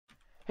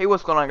Hey,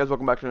 what's going on, guys?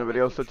 Welcome back to another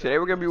video. So today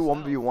we're gonna be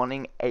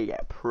 1v1ing a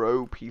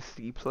pro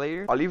PC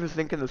player. I'll leave his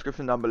link in the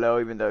description down below,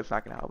 even though it's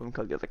not gonna help him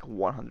because he has like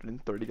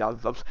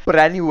 130,000 subs. But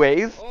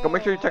anyways, go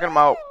make sure you check him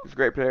out. He's a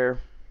great player,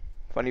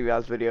 funny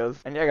ass videos.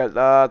 And yeah,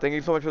 guys, thank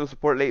you so much for the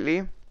support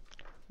lately.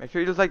 Make sure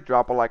you just like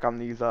drop a like on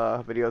these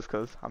videos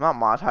because I'm not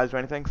monetized or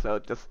anything. So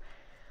just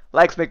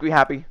likes make me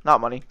happy, not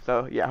money.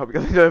 So yeah, hope you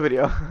guys enjoy the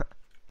video.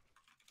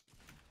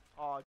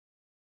 Oh.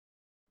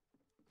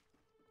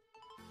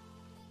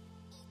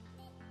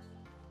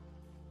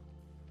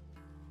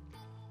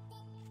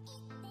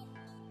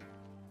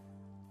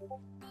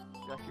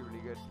 It's actually really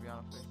good, to be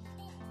honest with you.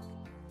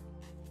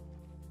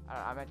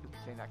 I meant to be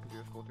saying that because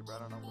you're a school too, but I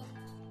don't know what.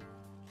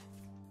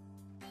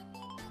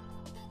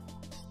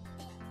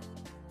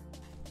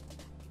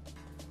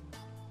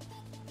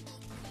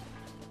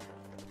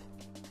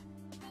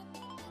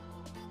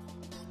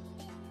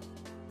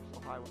 So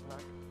high, what the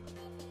heck?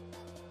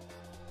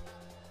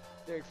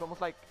 Dude, it's almost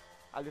like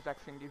I just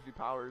accent gives you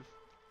powers.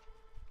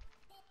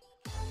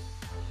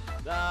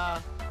 No!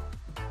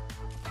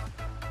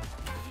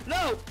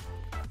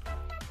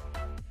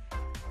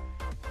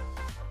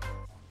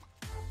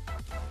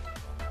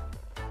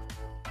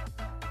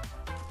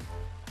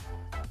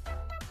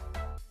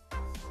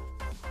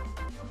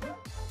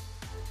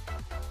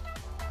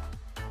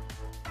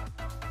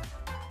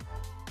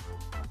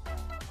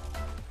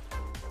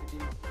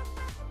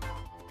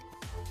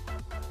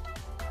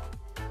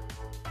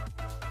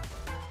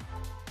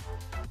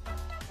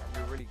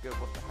 You're really good,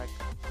 what the heck?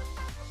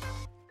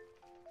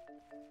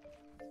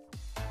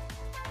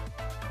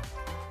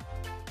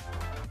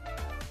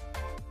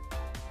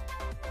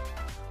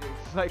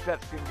 It's like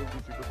that skin gives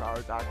you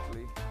superpowers,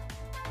 actually.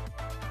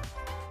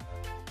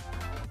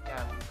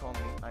 Yeah, you called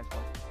me. Nice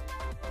one.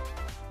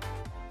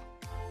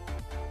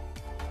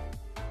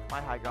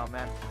 My high ground,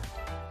 man.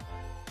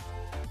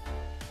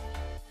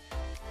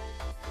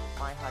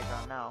 My high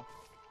ground now.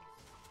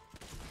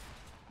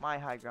 My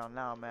high ground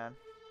now, man.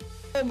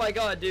 Oh my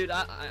god, dude,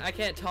 I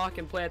can't talk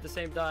and play at the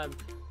same time.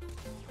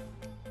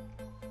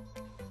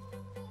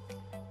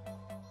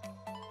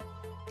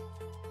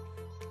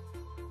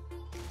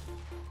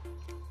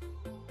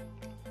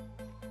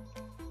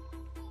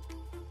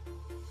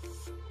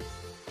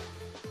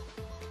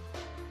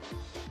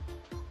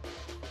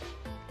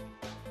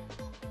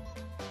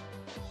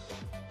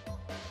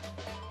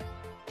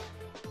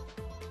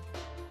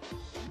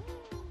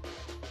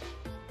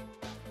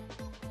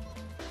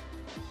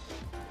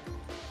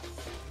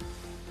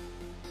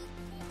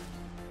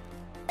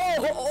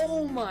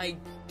 Oh my,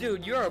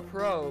 dude, you're a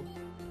pro.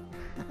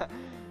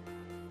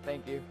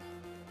 Thank you.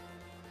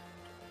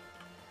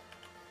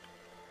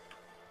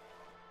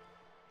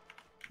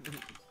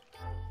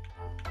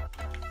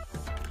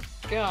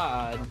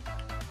 God.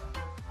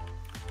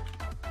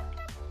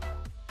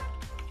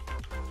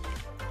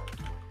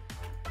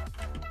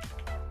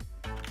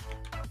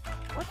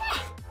 What?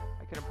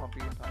 I couldn't pump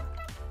you in time.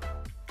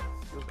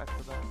 Feels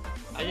extra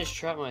though. I just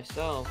trapped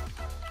myself.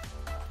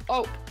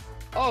 Oh,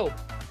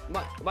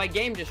 my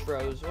game just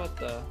froze. What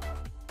the?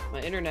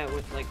 My internet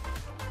went like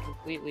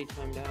completely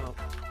timed out.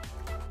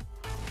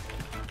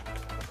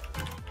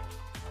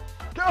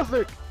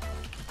 Kazlic!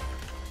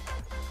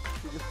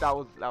 That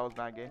was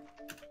not gay.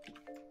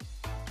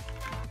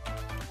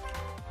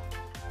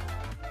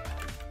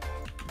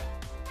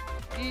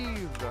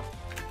 Ease.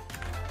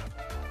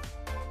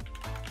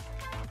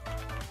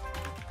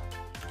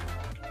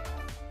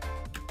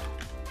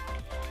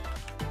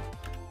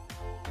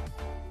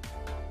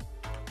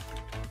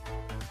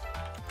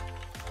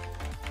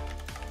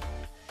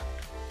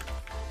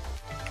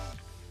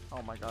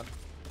 Oh my god.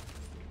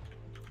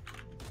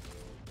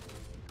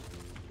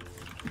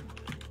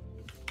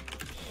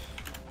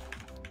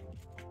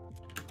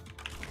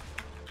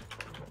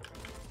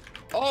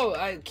 Oh,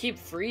 I keep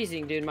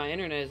freezing, dude. My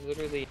internet is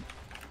literally.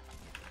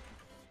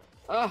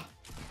 Ah,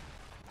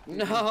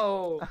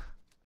 no.